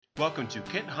Welcome to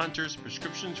Kent Hunter's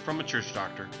Prescriptions from a Church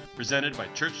Doctor, presented by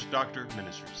Church Doctor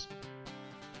Ministries.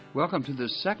 Welcome to the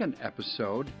second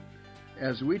episode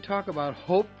as we talk about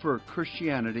hope for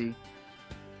Christianity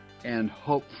and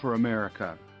hope for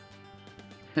America.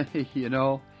 You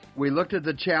know, we looked at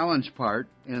the challenge part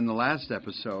in the last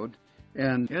episode,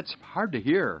 and it's hard to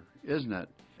hear, isn't it?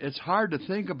 It's hard to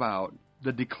think about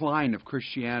the decline of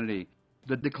Christianity,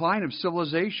 the decline of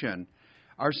civilization,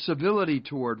 our civility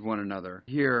toward one another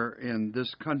here in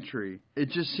this country. It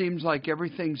just seems like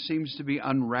everything seems to be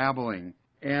unraveling.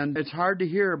 And it's hard to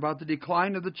hear about the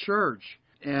decline of the church.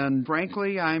 And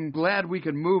frankly, I'm glad we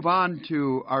can move on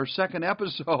to our second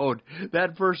episode.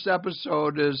 That first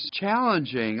episode is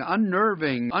challenging,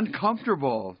 unnerving,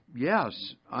 uncomfortable.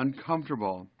 Yes,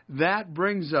 uncomfortable. That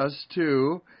brings us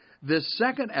to this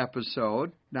second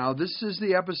episode. Now, this is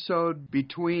the episode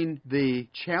between the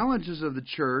challenges of the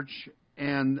church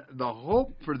and the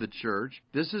hope for the church.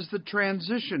 This is the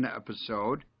transition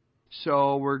episode.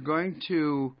 So we're going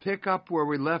to pick up where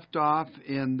we left off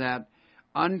in that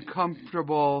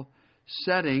uncomfortable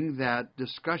setting, that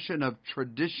discussion of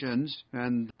traditions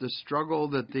and the struggle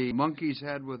that the monkeys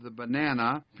had with the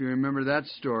banana, if you remember that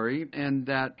story, and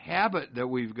that habit that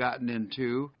we've gotten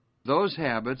into, those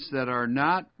habits that are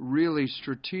not really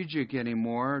strategic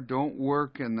anymore, don't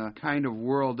work in the kind of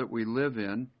world that we live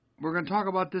in. We're going to talk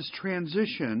about this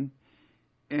transition,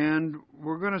 and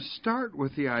we're going to start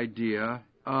with the idea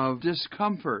of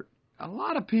discomfort. A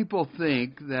lot of people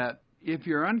think that if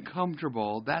you're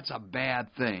uncomfortable, that's a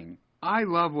bad thing. I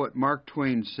love what Mark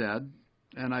Twain said,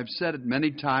 and I've said it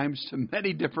many times to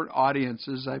many different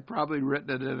audiences. I've probably written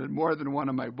it in more than one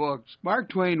of my books. Mark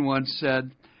Twain once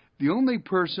said, "The only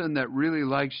person that really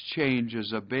likes change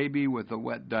is a baby with a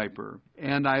wet diaper."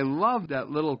 And I love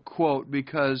that little quote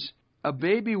because a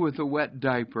baby with a wet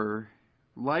diaper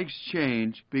likes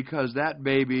change because that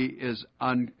baby is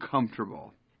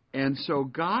uncomfortable. And so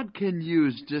God can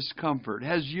use discomfort,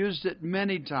 has used it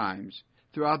many times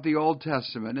throughout the Old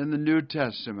Testament and the New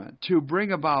Testament to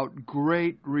bring about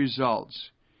great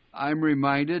results. I'm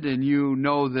reminded, and you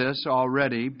know this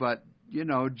already, but you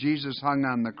know, Jesus hung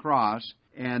on the cross,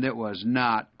 and it was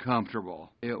not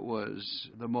comfortable. It was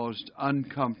the most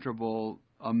uncomfortable,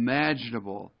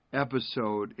 imaginable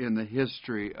episode in the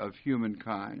history of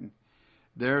humankind.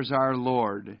 There's our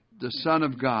Lord, the Son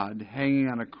of God, hanging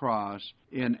on a cross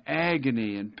in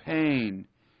agony and pain,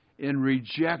 in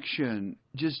rejection,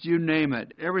 just you name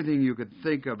it. Everything you could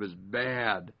think of is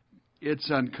bad. It's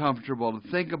uncomfortable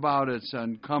to think about. It's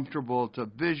uncomfortable to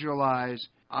visualize.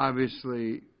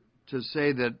 Obviously, to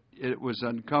say that it was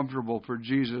uncomfortable for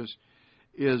Jesus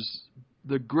is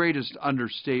the greatest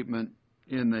understatement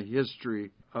in the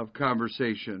history of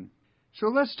conversation. So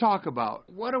let's talk about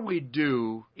what do we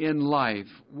do in life?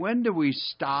 When do we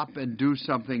stop and do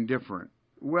something different?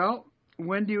 Well,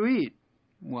 when do you eat?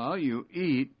 Well, you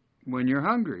eat when you're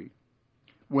hungry.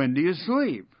 When do you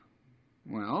sleep?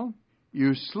 Well,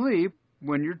 you sleep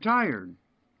when you're tired.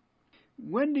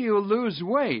 When do you lose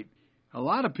weight? A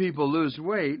lot of people lose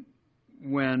weight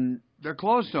when their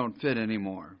clothes don't fit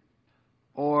anymore,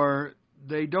 or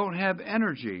they don't have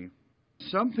energy.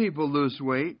 Some people lose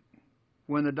weight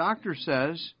when the doctor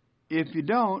says, if you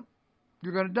don't,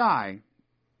 you're going to die.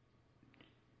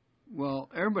 Well,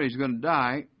 everybody's going to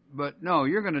die, but no,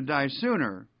 you're going to die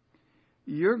sooner.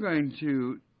 You're going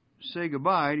to say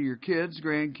goodbye to your kids,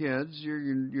 grandkids,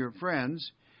 your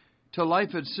friends, to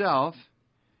life itself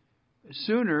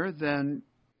sooner than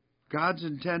God's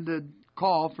intended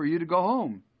call for you to go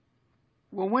home.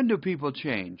 Well, when do people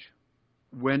change?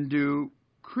 When do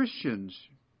Christians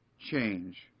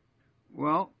change?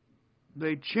 Well,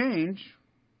 they change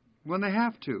when they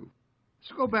have to.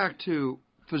 Let's go back to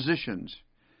physicians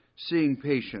seeing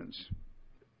patients.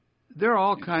 There are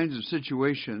all kinds of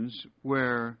situations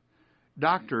where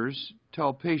doctors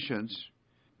tell patients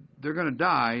they're going to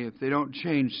die if they don't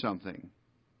change something.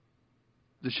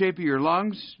 The shape of your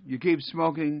lungs, you keep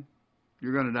smoking,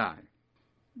 you're going to die.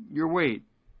 Your weight,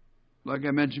 like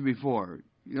I mentioned before,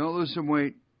 you don't lose some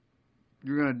weight,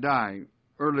 you're going to die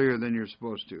earlier than you're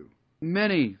supposed to.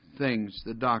 Many things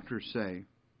the doctors say.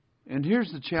 And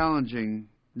here's the challenging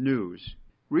news.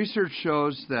 Research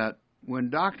shows that when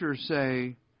doctors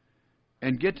say,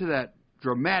 and get to that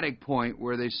dramatic point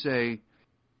where they say,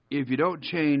 if you don't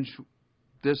change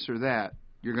this or that,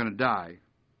 you're going to die.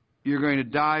 You're going to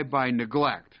die by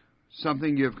neglect,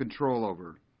 something you have control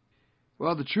over.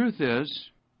 Well, the truth is,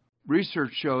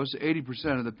 research shows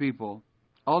 80% of the people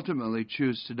ultimately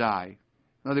choose to die.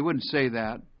 Now, they wouldn't say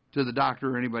that to the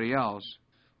doctor or anybody else,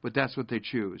 but that's what they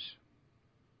choose.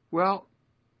 Well,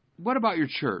 what about your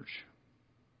church?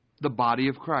 The body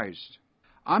of Christ.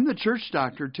 I'm the church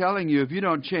doctor telling you if you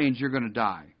don't change, you're going to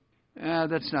die.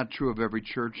 That's not true of every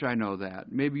church. I know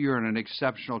that. Maybe you're in an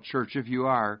exceptional church. If you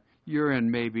are, you're in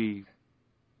maybe,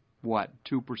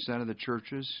 2% of the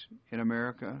churches in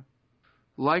America?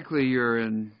 Likely you're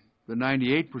in the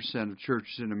 98% of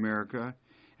churches in America.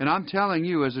 And I'm telling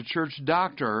you, as a church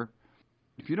doctor,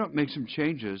 if you don't make some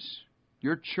changes,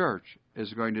 your church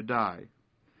is going to die.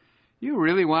 You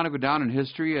really want to go down in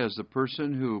history as the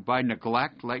person who, by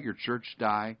neglect, let your church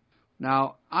die?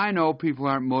 Now, I know people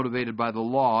aren't motivated by the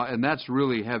law, and that's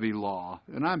really heavy law,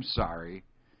 and I'm sorry.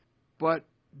 But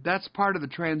that's part of the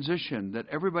transition that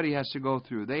everybody has to go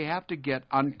through. They have to get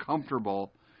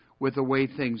uncomfortable with the way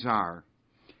things are.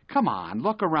 Come on,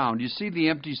 look around. Do you see the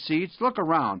empty seats? Look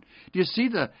around. Do you see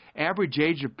the average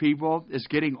age of people is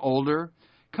getting older?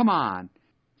 Come on,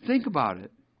 think about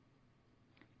it.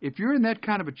 If you're in that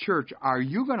kind of a church, are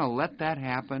you going to let that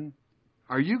happen?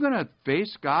 Are you going to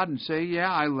face God and say,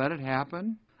 yeah, I let it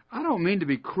happen? I don't mean to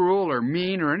be cruel or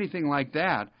mean or anything like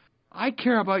that. I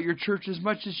care about your church as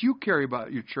much as you care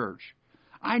about your church.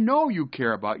 I know you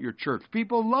care about your church.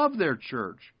 People love their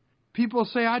church. People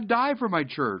say, I'd die for my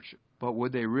church. But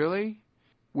would they really?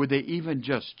 Would they even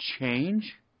just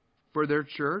change for their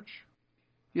church?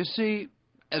 You see,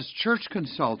 as church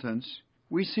consultants,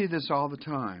 we see this all the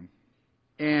time.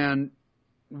 And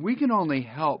we can only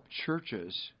help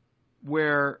churches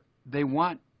where they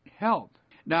want help.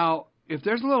 Now, if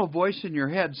there's a little voice in your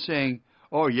head saying,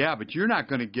 oh, yeah, but you're not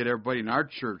going to get everybody in our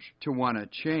church to want to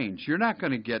change. You're not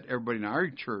going to get everybody in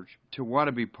our church to want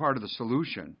to be part of the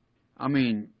solution. I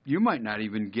mean, you might not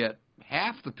even get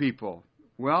half the people.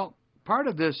 Well, part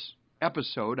of this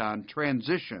episode on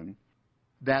transition,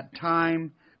 that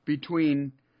time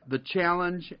between the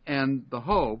challenge and the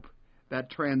hope, that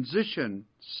transition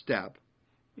step,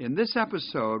 in this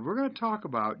episode, we're going to talk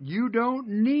about you don't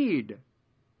need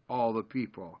all the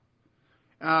people.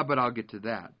 But I'll get to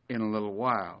that in a little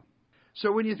while.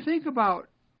 So when you think about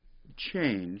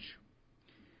change,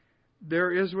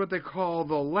 there is what they call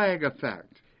the lag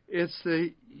effect. It's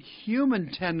the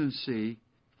human tendency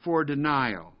for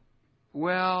denial.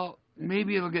 Well,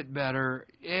 maybe it'll get better.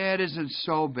 It isn't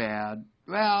so bad.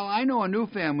 Well, I know a new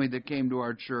family that came to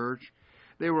our church.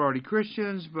 They were already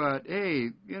Christians, but hey,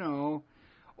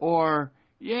 or,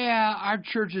 yeah, our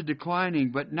church is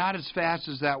declining, but not as fast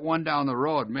as that one down the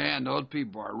road. Man, those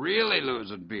people are really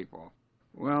losing people.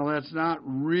 Well, that's not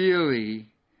really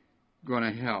going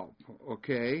to help,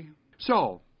 okay?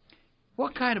 So,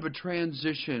 what kind of a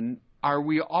transition are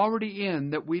we already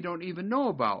in that we don't even know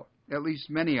about, at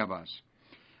least many of us?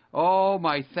 Oh,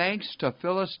 my thanks to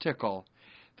Phyllis Tickle.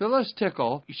 Phyllis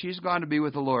Tickle, she's gone to be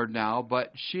with the Lord now,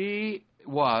 but she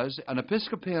was an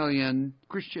Episcopalian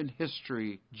Christian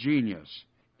history genius.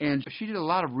 And she did a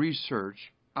lot of research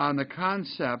on the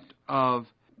concept of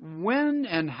when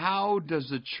and how does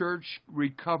the church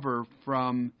recover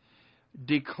from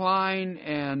decline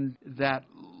and that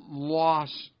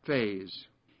loss phase.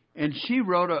 And she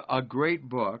wrote a great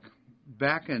book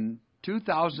back in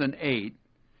 2008,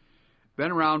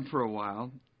 been around for a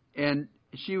while, and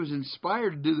she was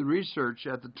inspired to do the research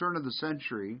at the turn of the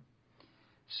century.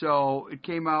 So it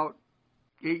came out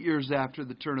 8 years after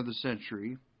the turn of the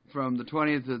century, from the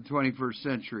 20th to the 21st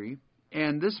century.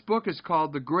 And this book is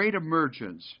called The Great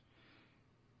Emergence,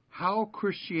 How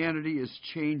Christianity is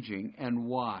Changing and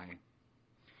Why.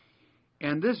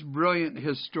 And this brilliant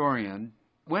historian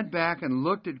went back and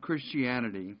looked at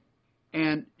Christianity,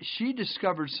 and she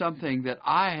discovered something that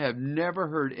I have never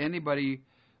heard anybody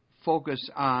focus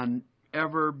on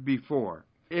ever before.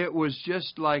 It was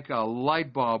just like a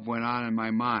light bulb went on in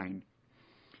my mind.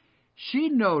 She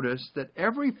noticed that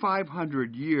every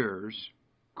 500 years,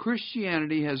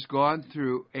 Christianity has gone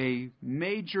through a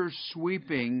major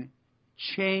sweeping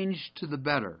change to the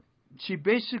better. She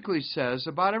basically says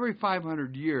about every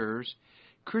 500 years,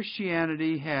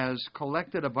 Christianity has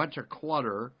collected a bunch of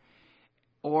clutter,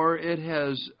 or it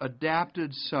has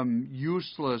adapted some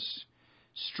useless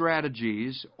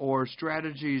strategies or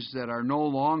strategies that are no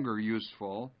longer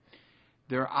useful.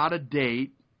 They're out of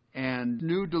date, and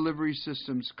new delivery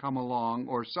systems come along,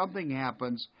 or something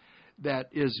happens that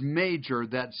is major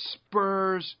that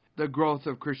spurs the growth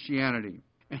of Christianity.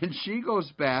 And she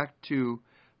goes back to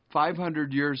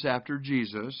 500 years after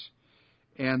Jesus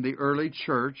and the early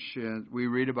church, and we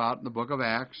read about in the book of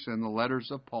Acts and the letters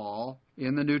of Paul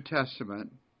in the New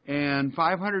Testament. And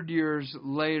 500 years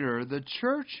later, the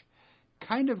church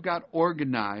kind of got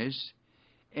organized,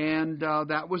 and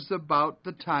that was about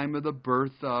the time of the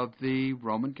birth of the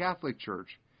Roman Catholic Church.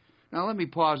 Now, let me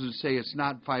pause and say it's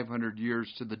not 500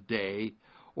 years to the day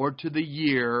or to the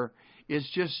year. It's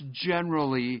just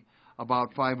generally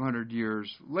about 500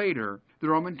 years later, the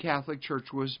Roman Catholic Church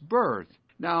was birthed.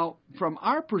 Now, from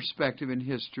our perspective in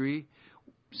history,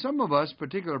 some of us,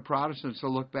 particular Protestants,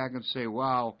 will look back and say,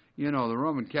 wow, the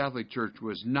Roman Catholic Church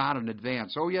was not an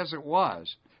advance. Oh, yes, it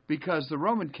was, because the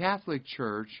Roman Catholic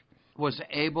Church was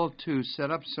able to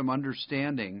set up some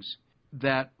understandings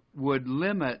that would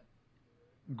limit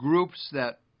groups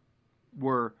that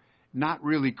were not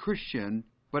really Christian,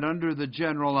 but under the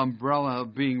general umbrella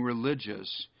of being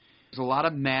religious. There was a lot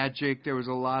of magic. There was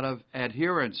a lot of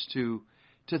adherence to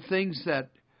things that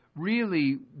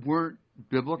really weren't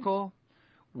biblical,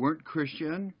 weren't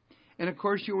Christian. And, of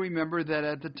course, you'll remember that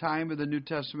at the time of the New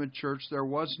Testament church, there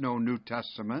was no New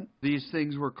Testament. These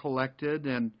things were collected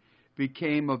and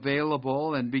became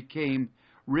available and became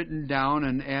written down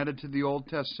and added to the Old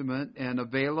Testament and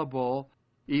available,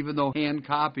 even though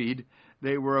hand-copied,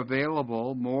 they were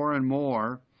available more and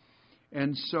more.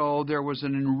 And so there was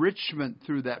an enrichment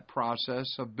through that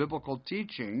process of biblical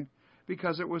teaching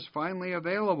because it was finally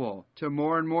available to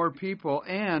more and more people.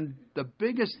 And the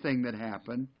biggest thing that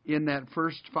happened in that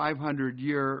first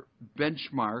 500-year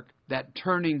benchmark, that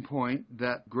turning point,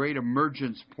 that great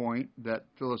emergence point that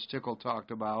Phyllis Tickle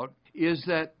talked about, is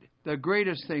that the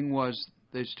greatest thing was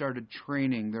they started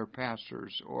training their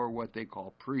pastors, or what they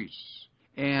call priests.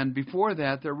 And before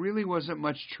that, there really wasn't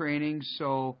much training,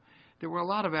 so there were a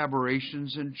lot of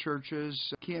aberrations in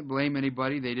churches. Can't blame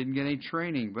anybody. They didn't get any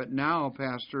training. But now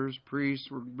pastors,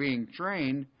 priests were being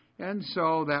trained, and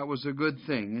so that was a good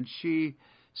thing. And she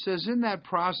says in that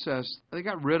process, they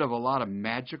got rid of a lot of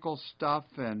magical stuff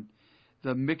and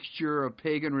the mixture of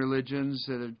pagan religions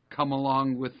that had come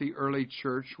along with the early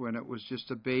church when it was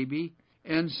just a baby.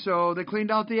 And so they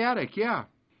cleaned out the attic, yeah.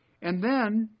 And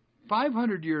then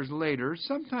 500 years later,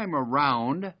 sometime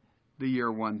around the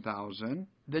year 1000,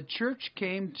 the church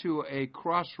came to a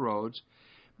crossroads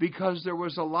because there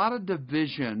was a lot of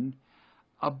division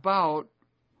about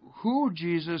who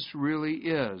Jesus really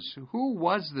is. Who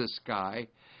was this guy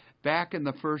back in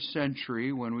the first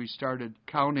century when we started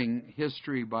counting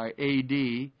history by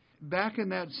AD? Back in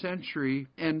that century,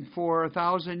 and for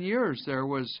 1,000 years, there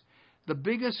was the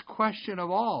biggest question of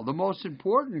all, the most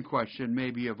important question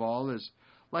maybe of all is,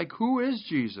 like, who is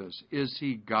Jesus? Is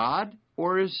he God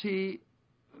or is he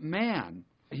man?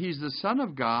 He's the Son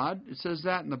of God. It says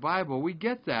that in the Bible. We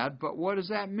get that, but what does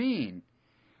that mean?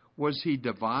 Was he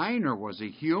divine or was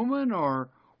he human or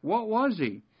what was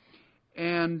he?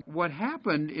 And what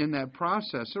happened in that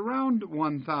process around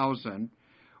 1000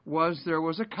 was there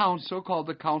was a council called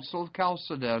the Council of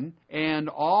Chalcedon, and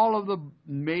all of the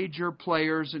major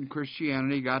players in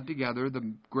Christianity got together,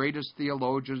 the greatest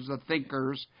theologians, the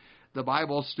thinkers, the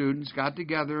Bible students got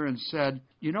together and said,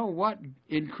 you know what?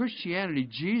 In Christianity,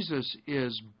 Jesus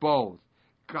is both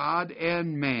God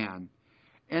and man.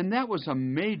 And that was a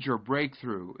major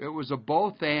breakthrough. It was a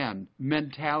both-and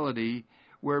mentality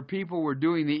where people were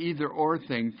doing the either-or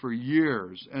thing for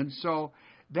years. And so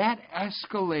that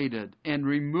escalated and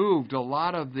removed a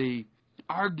lot of the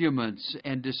arguments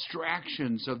and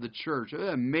distractions of the church,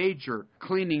 a major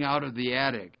cleaning out of the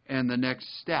attic and the next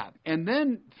step. And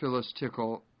then Phyllis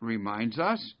Tickle reminds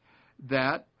us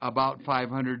that about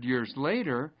 500 years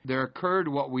later, there occurred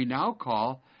what we now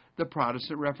call the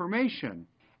Protestant Reformation.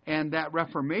 And that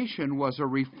Reformation was a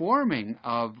reforming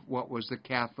of what was the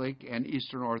Catholic and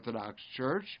Eastern Orthodox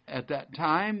Church at that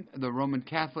time, the Roman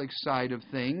Catholic side of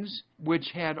things, which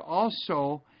had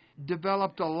also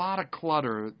developed a lot of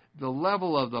clutter. The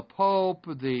level of the Pope,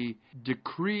 the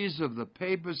decrees of the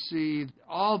papacy,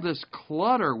 all this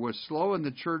clutter was slowing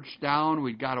the church down.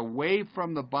 We got away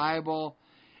from the Bible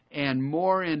and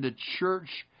more into church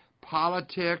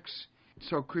politics.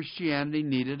 So Christianity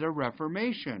needed a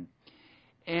reformation.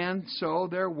 And so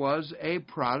there was a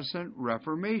Protestant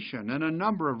Reformation and a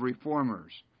number of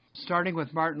reformers, starting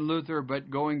with Martin Luther, but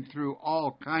going through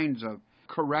all kinds of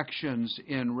corrections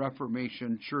in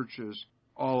Reformation churches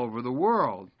all over the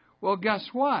world. Well, guess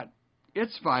what?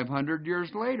 It's 500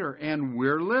 years later, and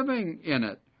we're living in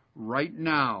it right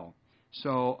now.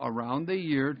 So around the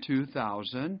year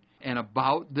 2000, and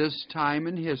about this time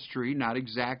in history, not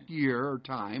exact year or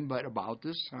time, but about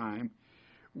this time,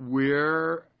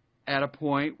 we're at a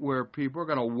point where people are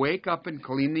going to wake up and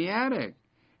clean the attic.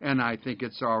 And I think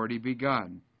it's already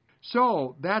begun.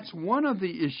 So that's one of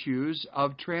the issues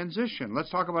of transition.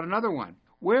 Let's talk about another one.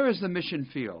 Where is the mission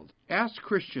field? Ask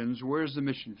Christians, where's the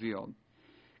mission field?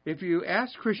 If you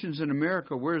ask Christians in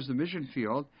America, where's the mission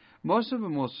field, most of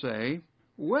them will say,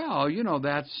 well,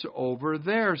 that's over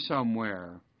there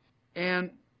somewhere.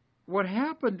 And what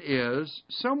happened is,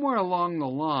 somewhere along the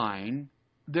line,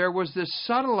 there was this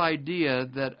subtle idea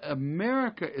that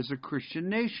America is a Christian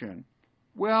nation.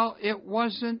 Well, it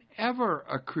wasn't ever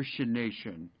a Christian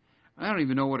nation. I don't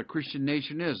even know what a Christian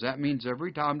nation is. That means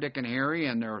every Tom, Dick, and Harry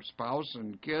and their spouse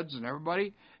and kids and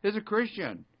everybody is a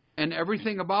Christian. And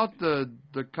everything about the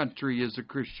country is a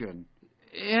Christian.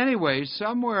 Anyway,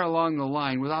 somewhere along the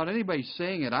line, without anybody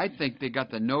saying it, I think they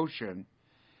got the notion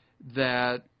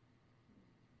that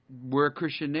we're a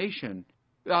Christian nation.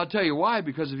 I'll tell you why,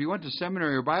 because if you went to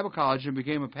seminary or Bible college and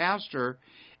became a pastor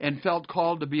and felt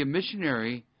called to be a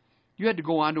missionary, you had to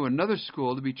go on to another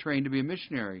school to be trained to be a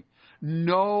missionary.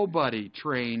 Nobody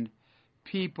trained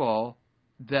people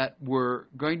that were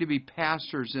going to be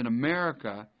pastors in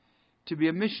America to be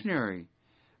a missionary.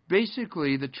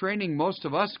 Basically, the training most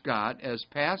of us got as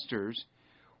pastors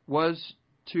was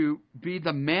to be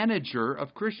the manager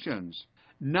of Christians,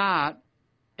 not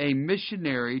a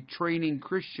missionary training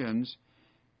Christians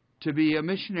to be a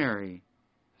missionary.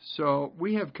 So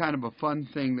we have kind of a fun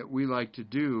thing that we like to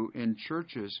do in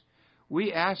churches.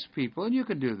 We ask people, and you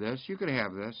can do this, you can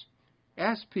have this,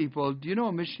 ask people, do you know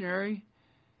a missionary?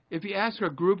 If you ask a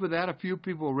group of that, a few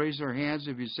people will raise their hands.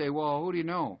 If you say, well, who do you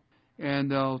know?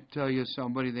 And they'll tell you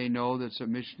somebody they know that's a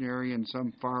missionary in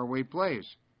some faraway place.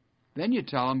 Then you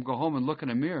tell them, go home and look in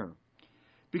a mirror.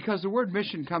 Because the word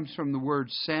mission comes from the word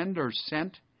send or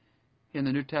sent in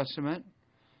the New Testament.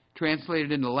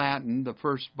 Translated into Latin, the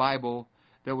first Bible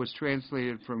that was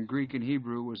translated from Greek and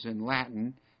Hebrew was in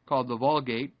Latin, called the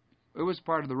Vulgate. It was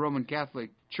part of the Roman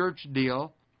Catholic Church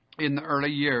deal in the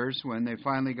early years when they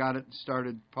finally got it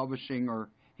started publishing or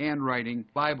handwriting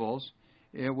Bibles.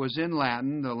 It was in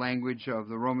Latin, the language of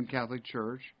the Roman Catholic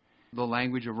Church, the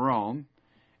language of Rome.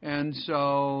 And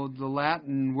so the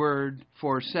Latin word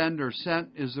for send or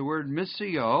sent is the word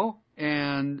missio,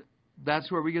 and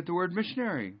that's where we get the word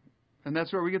missionary. And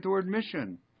that's where we get the word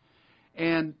mission.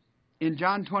 And in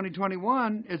John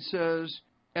 20:21, it says,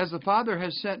 as the Father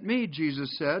has sent me,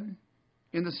 Jesus said,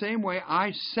 in the same way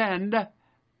I send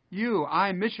you.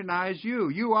 I missionize you.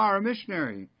 You are a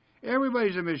missionary.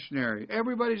 Everybody's a missionary.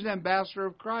 Everybody's an ambassador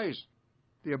of Christ.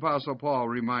 The Apostle Paul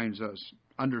reminds us,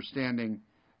 understanding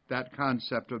that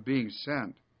concept of being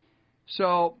sent.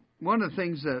 So one of the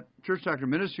things that Church Doctor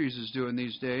Ministries is doing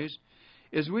these days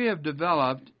is we have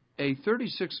developed a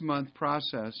 36-month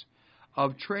process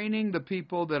of training the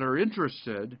people that are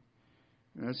interested.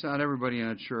 That's not everybody in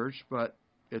a church, but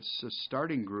it's a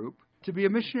starting group, to be a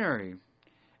missionary.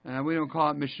 We don't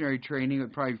call it missionary training. It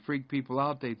would probably freak people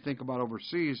out. They think about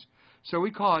overseas. So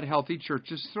we call it Healthy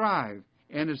Churches Thrive.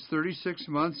 And it's 36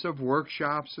 months of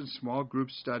workshops and small group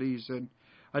studies and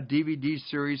a DVD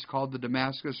series called The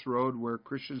Damascus Road, where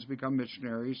Christians become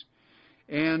missionaries.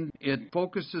 And it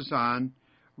focuses on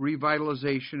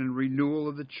revitalization and renewal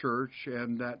of the church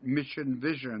and that mission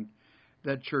vision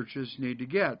that churches need to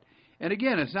get. And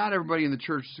again, it's not everybody in the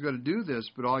church is going to do this,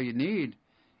 but all you need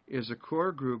is a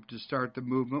core group to start the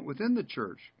movement within the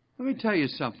church. Let me tell you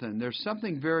something. There's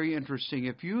something very interesting.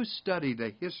 If you study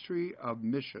the history of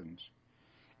missions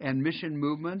and mission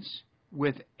movements,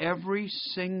 with every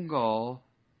single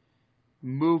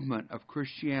movement of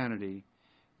Christianity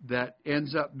that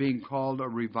ends up being called a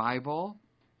revival,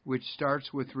 which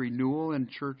starts with renewal in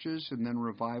churches and then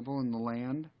revival in the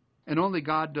land. And only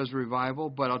God does revival,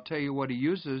 but I'll tell you what He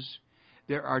uses.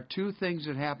 There are two things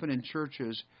that happen in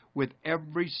churches with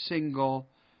every single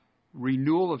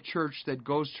renewal of church that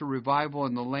goes to revival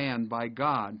in the land by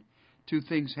God. Two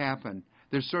things happen.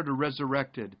 They're sort of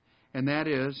resurrected. And that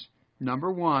is,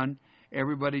 number one,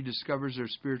 everybody discovers their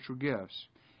spiritual gifts.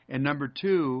 And number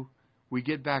two, we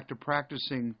get back to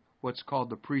practicing what's called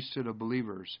the priesthood of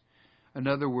believers. In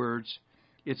other words,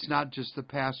 it's not just the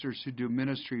pastors who do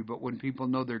ministry, but when people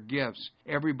know their gifts,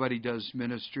 everybody does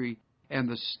ministry. And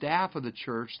the staff of the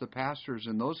church, the pastors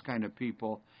and those kind of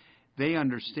people, they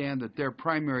understand that their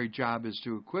primary job is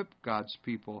to equip God's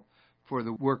people for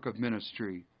the work of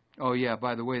ministry. Oh yeah,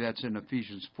 by the way, that's in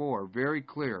Ephesians 4. Very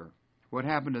clear. What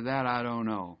happened to that, I don't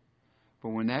know. But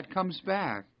when that comes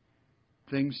back,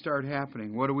 things start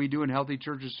happening. What do we do in Healthy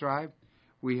Churches Thrive?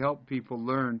 We help people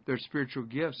learn their spiritual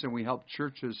gifts, and we help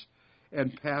churches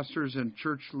and pastors and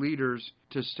church leaders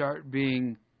to start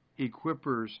being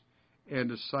equippers and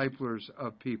disciplers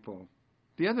of people.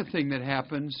 The other thing that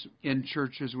happens in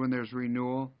churches when there's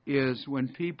renewal is when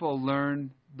people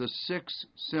learn the 6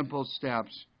 simple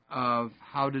steps of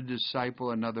how to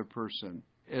disciple another person.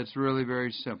 It's really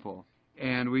very simple.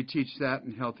 And we teach that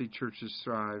in Healthy Churches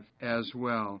Thrive as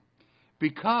well.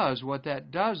 Because what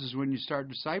that does is when you start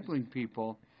discipling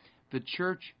people, the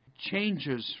church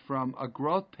changes from a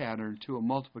growth pattern to a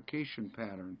multiplication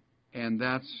pattern. And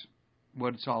that's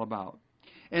what it's all about.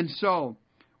 And so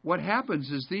what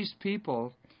happens is these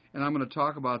people, and I'm going to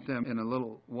talk about them in a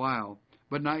little while,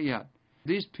 but not yet.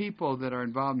 These people that are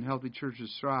involved in Healthy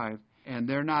Churches Thrive, and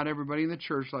they're not everybody in the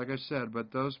church, like I said,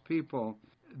 but those people,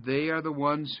 they are the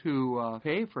ones who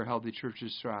pay for Healthy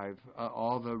Churches Thrive,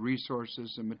 all the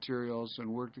resources and materials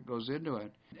and work that goes into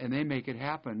it. And they make it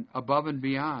happen above and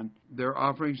beyond their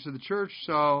offerings to the church.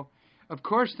 So, of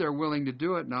course, they're willing to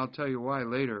do it, and I'll tell you why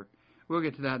later. We'll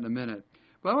get to that in a minute.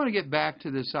 But I want to get back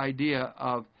to this idea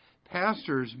of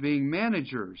pastors being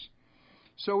managers.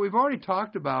 So we've already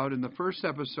talked about in the first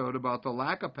episode about the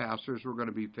lack of pastors we're going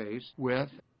to be faced with,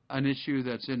 an issue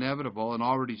that's inevitable and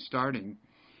already starting.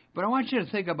 But I want you to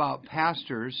think about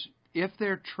pastors, if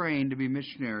they're trained to be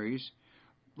missionaries,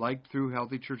 like through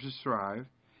Healthy Churches Thrive.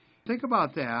 Think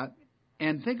about that,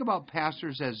 and think about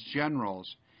pastors as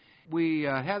generals. We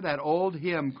have that old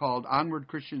hymn called Onward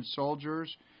Christian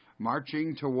Soldiers,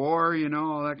 marching to war,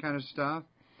 all that kind of stuff.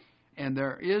 And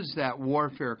there is that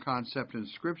warfare concept in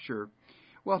Scripture.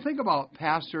 Well, think about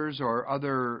pastors or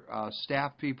other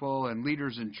staff people and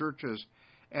leaders in churches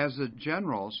as the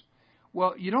generals.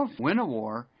 Well, you don't win a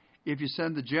war if you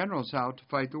send the generals out to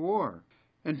fight the war.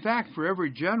 In fact, for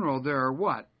every general, there are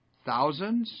what?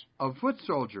 Thousands of foot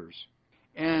soldiers.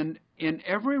 And in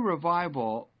every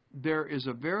revival, there is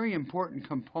a very important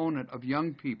component of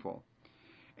young people.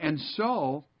 And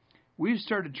so, we've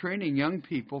started training young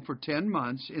people for 10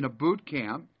 months in a boot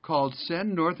camp called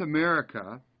Send North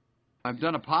America. I've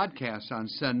done a podcast on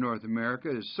Send North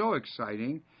America. It is so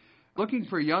exciting. Looking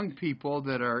for young people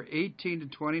that are 18 to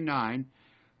 29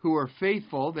 who are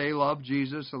faithful. They love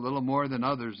Jesus a little more than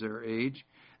others their age.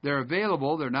 They're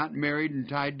available. They're not married and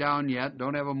tied down yet,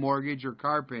 don't have a mortgage or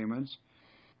car payments.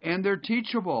 And they're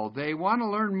teachable. They want to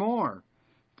learn more.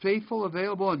 Faithful,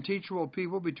 available, and teachable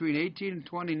people between 18 and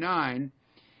 29.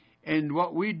 And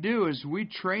what we do is we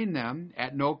train them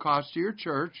at no cost to your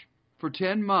church for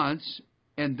 10 months,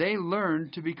 and they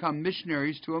learn to become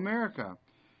missionaries to America.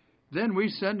 Then we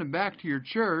send them back to your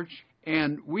church,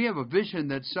 and we have a vision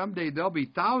that someday there'll be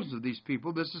thousands of these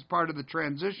people. This is part of the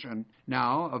transition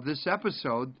now of this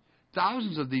episode.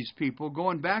 Thousands of these people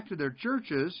going back to their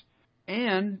churches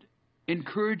and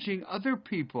encouraging other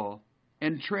people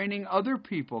and training other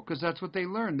people, because that's what they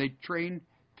learn. They train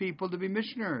people to be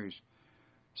missionaries.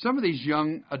 Some of these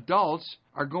young adults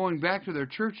are going back to their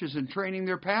churches and training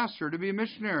their pastor to be a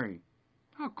missionary.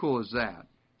 How cool is that?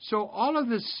 So all of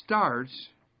this starts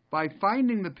by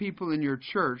finding the people in your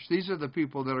church. These are the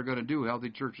people that are going to do Healthy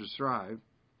Churches Thrive.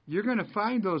 You're going to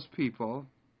find those people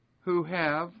who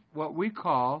have what we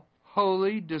call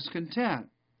holy discontent.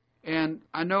 And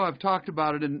I know I've talked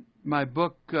about it in my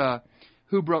book,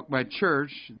 Who Broke My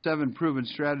Church? 7 Proven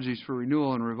Strategies for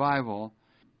Renewal and Revival.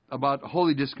 About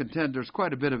holy discontent. There's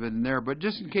quite a bit of it in there, but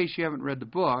just in case you haven't read the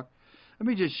book, let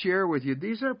me just share with you.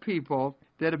 These are people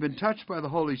that have been touched by the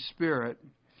Holy Spirit,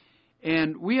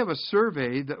 and we have a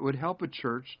survey that would help a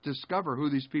church discover who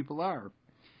these people are.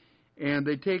 And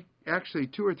they take actually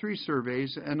 2 or 3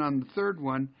 surveys, and on the third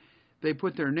one, they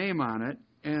put their name on it,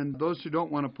 and those who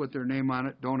don't want to put their name on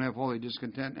it don't have holy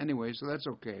discontent anyway, so that's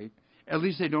okay. At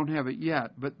least they don't have it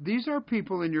yet. But these are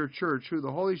people in your church who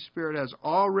the Holy Spirit has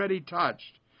already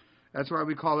touched. That's why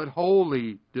we call it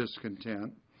holy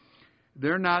discontent.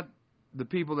 They're not the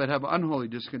people that have unholy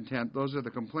discontent. Those are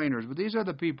the complainers. But these are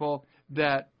the people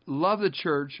that love the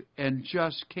church and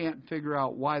just can't figure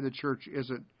out why the church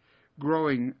isn't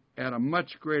growing at a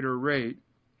much greater rate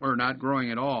or not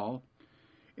growing at all.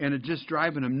 And it's just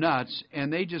driving them nuts.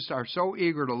 And they just are so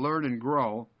eager to learn and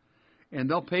grow. And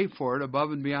they'll pay for it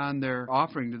above and beyond their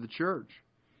offering to the church.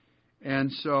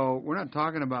 And so we're not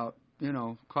talking about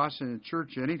costing the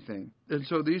church anything. And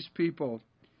so these people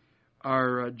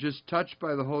are just touched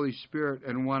by the Holy Spirit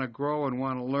and want to grow and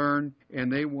want to learn,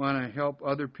 and they want to help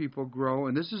other people grow.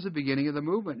 And this is the beginning of the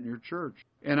movement in your church.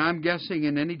 And I'm guessing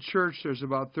in any church there's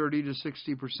about 30 to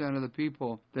 60% of the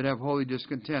people that have holy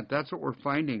discontent. That's what we're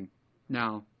finding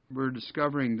now. We're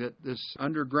discovering that this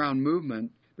underground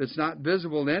movement that's not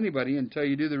visible to anybody until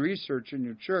you do the research in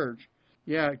your church,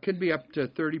 it can be up to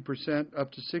 30%,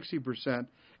 up to 60%.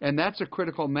 And that's a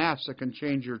critical mass that can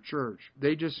change your church.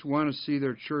 They just want to see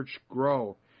their church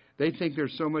grow. They think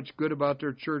there's so much good about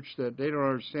their church that they don't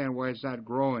understand why it's not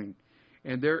growing.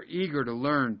 And they're eager to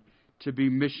learn to be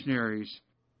missionaries.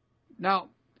 Now,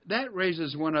 that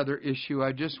raises one other issue.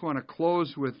 I just want to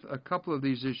close with a couple of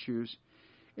these issues,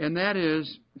 and that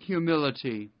is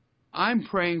humility. I'm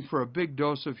praying for a big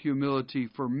dose of humility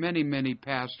for many, many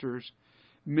pastors,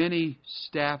 many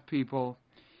staff people.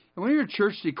 And when your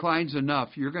church declines enough,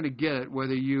 you're going to get it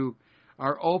whether you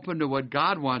are open to what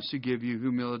God wants to give you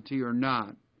humility or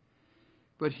not.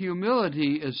 But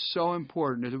humility is so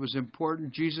important. It was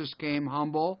important. Jesus came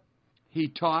humble. He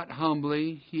taught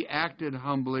humbly. He acted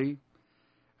humbly.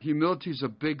 Humility is a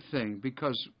big thing,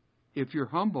 because if you're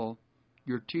humble,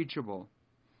 you're teachable.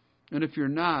 And if you're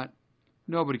not,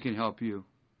 nobody can help you.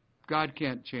 God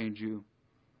can't change you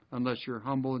unless you're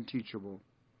humble and teachable.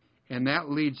 And that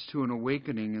leads to an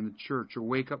awakening in the church, a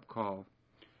wake-up call.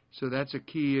 So that's a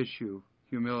key issue,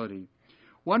 humility.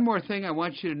 One more thing I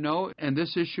want you to know, and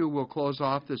this issue will close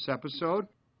off this episode.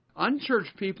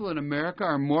 Unchurched people in America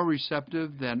are more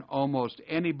receptive than almost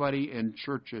anybody in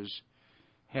churches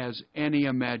has any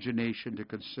imagination to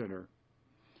consider.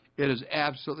 It is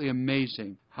absolutely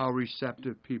amazing how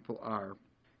receptive people are.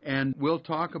 And we'll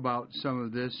talk about some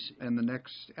of this in the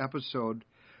next episode.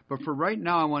 But for right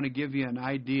now, I want to give you an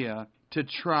idea to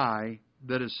try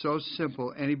that is so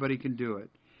simple anybody can do it.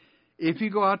 If you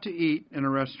go out to eat in a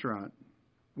restaurant,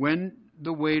 when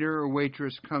the waiter or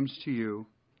waitress comes to you,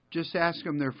 just ask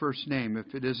them their first name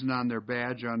if it isn't on their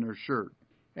badge on their shirt.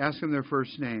 Ask them their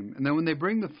first name. And then when they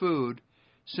bring the food,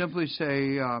 simply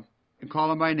say, call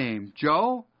them by name.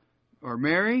 Joe or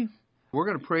Mary, we're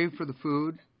going to pray for the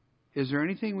food. Is there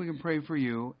anything we can pray for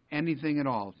you? Anything at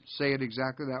all. Say it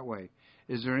exactly that way.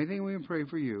 Is there anything we can pray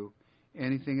for you?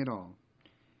 Anything at all.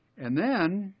 And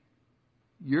then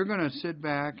you're going to sit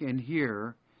back and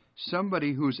hear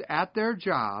somebody who's at their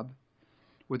job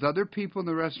with other people in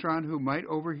the restaurant who might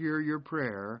overhear your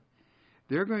prayer.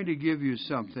 They're going to give you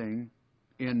something.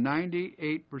 In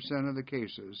 98% of the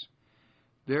cases,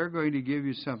 they're going to give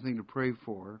you something to pray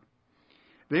for.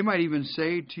 They might even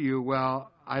say to you,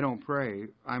 well, I don't pray.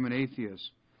 I'm an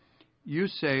atheist. You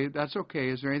say, that's okay.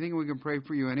 Is there anything we can pray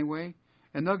for you anyway?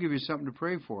 And they'll give you something to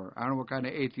pray for. I don't know what kind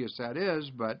of atheist that is,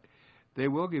 but they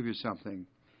will give you something.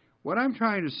 What I'm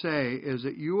trying to say is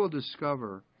that you will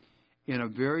discover in a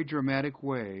very dramatic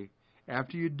way,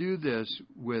 after you do this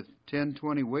with 10,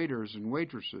 20 waiters and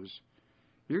waitresses,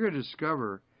 you're going to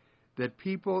discover that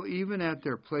people, even at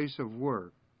their place of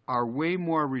work, are way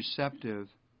more receptive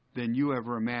than you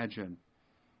ever imagined.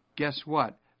 Guess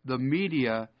what? The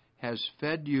media has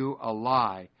fed you a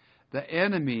lie. The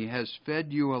enemy has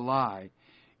fed you a lie.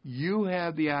 You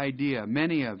have the idea,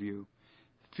 many of you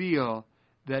feel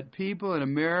that people in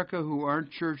America who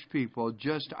aren't church people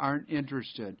just aren't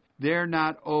interested. They're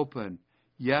not open.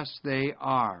 Yes, they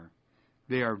are.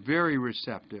 They are very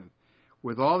receptive.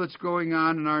 With all that's going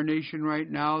on in our nation right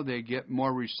now, they get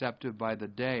more receptive by the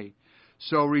day.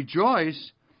 So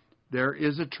rejoice. There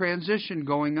is a transition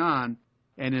going on.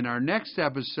 And in our next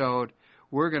episode,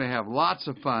 we're going to have lots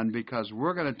of fun because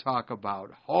we're going to talk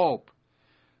about hope.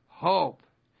 Hope.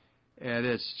 And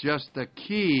it's just the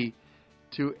key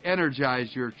to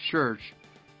energize your church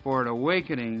for an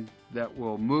awakening that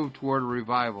will move toward a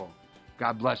revival.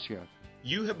 God bless you.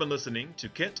 You have been listening to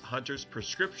Kent Hunter's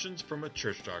Prescriptions from a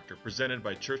Church Doctor, presented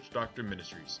by Church Doctor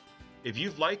Ministries. If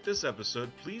you've liked this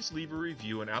episode, please leave a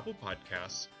review on Apple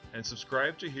Podcasts and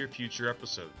subscribe to hear future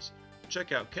episodes.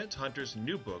 Check out Kent Hunter's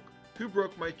new book, Who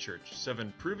Broke My Church?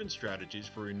 7 Proven Strategies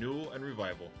for Renewal and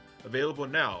Revival, available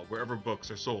now wherever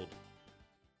books are sold.